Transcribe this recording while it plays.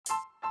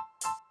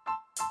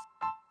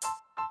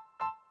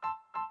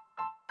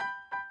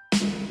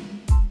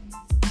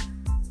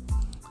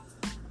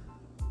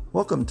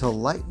Welcome to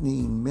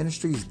Lightning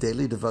Ministries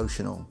Daily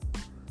Devotional.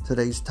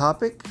 Today's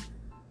topic,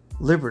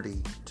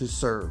 liberty to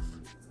serve.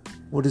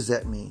 What does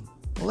that mean?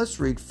 Well, let's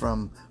read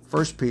from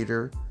 1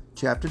 Peter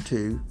chapter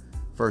 2,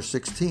 verse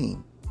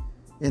 16.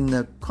 In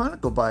the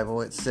Chronicle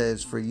Bible, it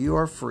says, "For you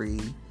are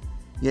free,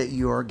 yet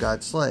you are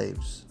God's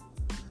slaves.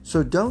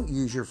 So don't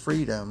use your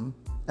freedom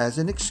as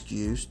an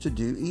excuse to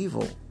do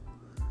evil."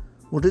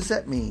 What does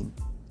that mean?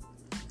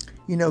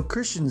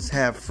 Christians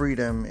have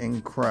freedom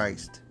in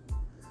Christ,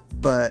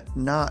 but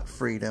not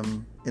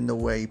freedom in the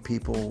way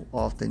people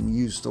often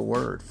use the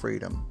word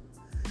freedom.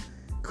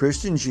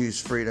 Christians use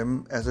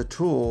freedom as a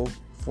tool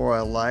for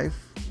a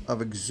life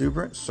of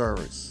exuberant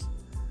service.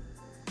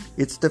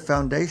 It's the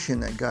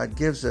foundation that God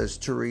gives us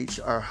to reach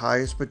our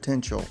highest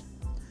potential.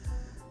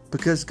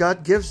 Because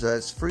God gives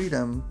us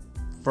freedom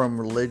from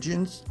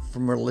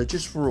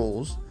religious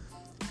rules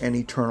and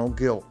eternal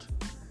guilt.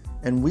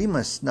 And we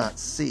must not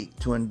seek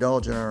to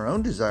indulge in our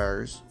own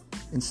desires.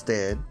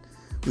 Instead,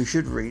 we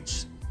should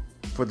reach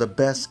for the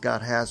best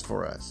God has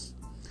for us.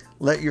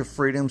 Let your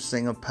freedom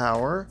sing of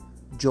power,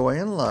 joy,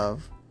 and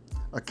love,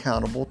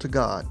 accountable to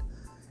God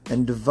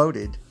and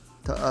devoted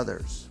to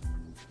others.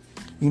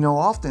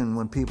 Often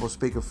when people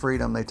speak of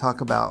freedom, they talk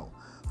about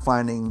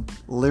finding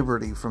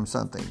liberty from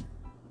something,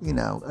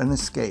 an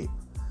escape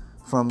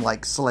from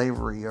like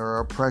slavery or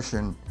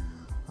oppression,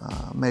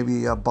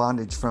 maybe a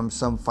bondage from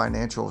some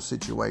financial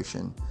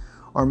situation,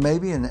 or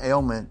maybe an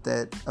ailment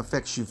that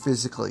affects you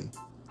physically,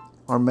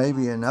 or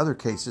maybe in other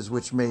cases,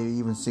 which may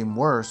even seem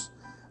worse,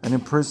 an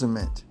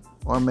imprisonment,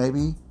 or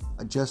maybe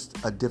just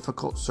a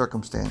difficult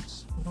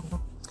circumstance.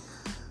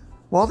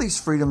 While these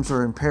freedoms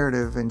are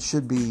imperative and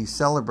should be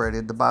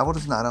celebrated, the Bible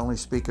does not only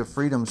speak of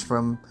freedoms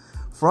from,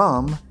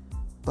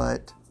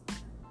 but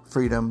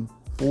freedom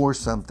for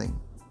something.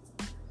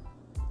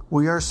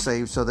 We are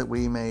saved so that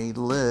we may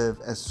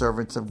live as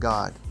servants of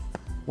God.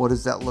 What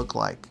does that look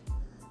like?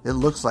 It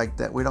looks like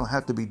that we don't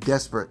have to be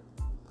desperate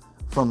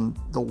from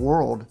the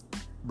world,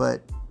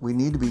 but we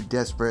need to be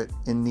desperate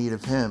in need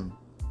of Him.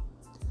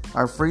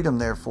 Our freedom,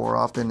 therefore,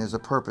 often has a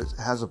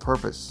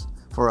purpose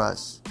for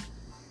us.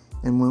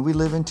 And when we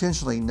live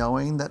intentionally,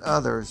 knowing that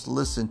others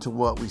listen to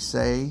what we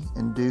say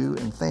and do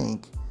and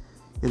think,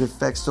 it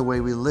affects the way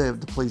we live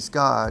to please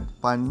God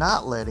by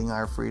not letting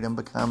our freedom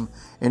become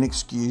an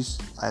excuse,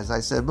 as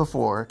I said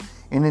before,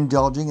 in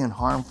indulging in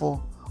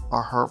harmful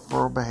or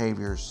hurtful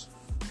behaviors.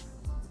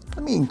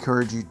 Let me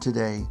encourage you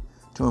today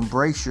to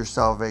embrace your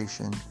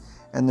salvation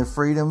and the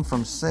freedom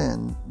from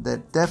sin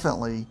that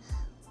definitely,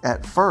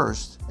 at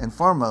first and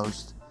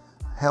foremost,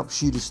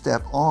 helps you to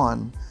step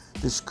on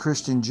this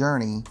Christian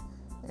journey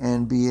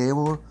and be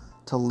able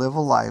to live a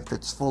life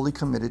that's fully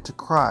committed to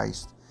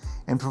Christ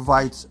and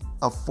provides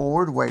a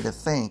forward way to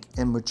think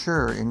and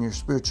mature in your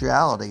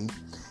spirituality,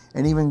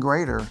 and even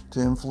greater to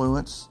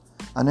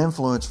an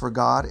influence for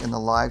God in the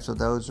lives of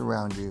those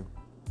around you.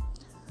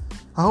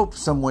 I hope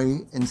some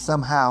way and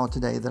somehow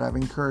today that I've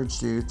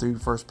encouraged you through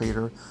 1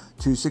 Peter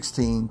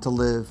 2:16 to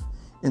live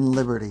in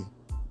liberty,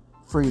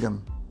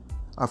 freedom,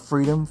 a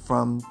freedom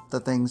from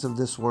the things of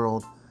this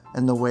world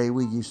and the way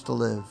we used to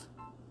live.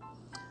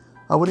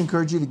 I would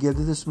encourage you to give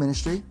to this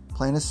ministry,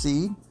 plant a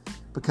seed,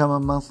 become a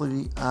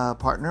monthly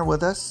partner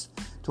with us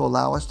to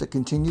allow us to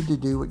continue to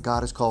do what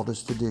God has called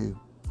us to do.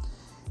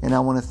 And I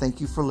want to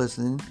thank you for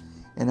listening,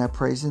 and I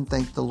praise and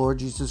thank the Lord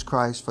Jesus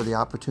Christ for the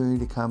opportunity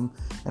to come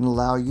and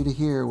allow you to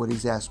hear what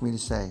He's asked me to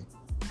say.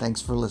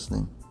 Thanks for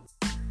listening.